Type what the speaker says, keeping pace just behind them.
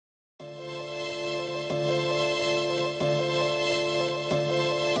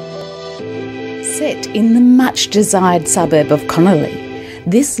Set in the much-desired suburb of Connolly,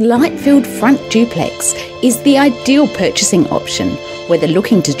 this light-filled front duplex is the ideal purchasing option whether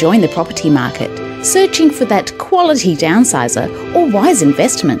looking to join the property market, searching for that quality downsizer or wise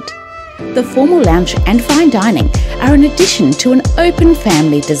investment. The formal lounge and fine dining are an addition to an open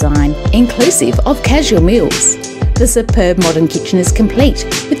family design, inclusive of casual meals. The superb modern kitchen is complete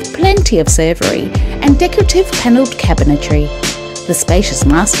with plenty of servery and decorative panelled cabinetry. The spacious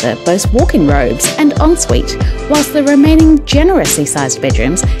master boasts walk-in robes and ensuite, whilst the remaining generously sized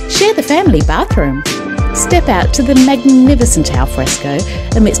bedrooms share the family bathroom. Step out to the magnificent alfresco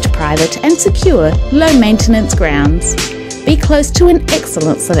amidst private and secure, low-maintenance grounds. Be close to an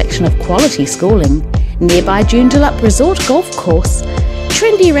excellent selection of quality schooling, nearby Joondalup Resort Golf Course,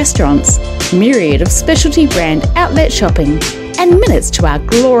 trendy restaurants, myriad of specialty brand outlet shopping, and minutes to our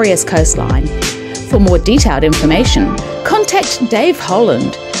glorious coastline. For more detailed information, contact Dave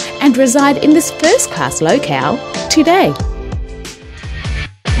Holland and reside in this first-class locale today.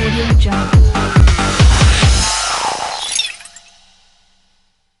 Audio Jungle.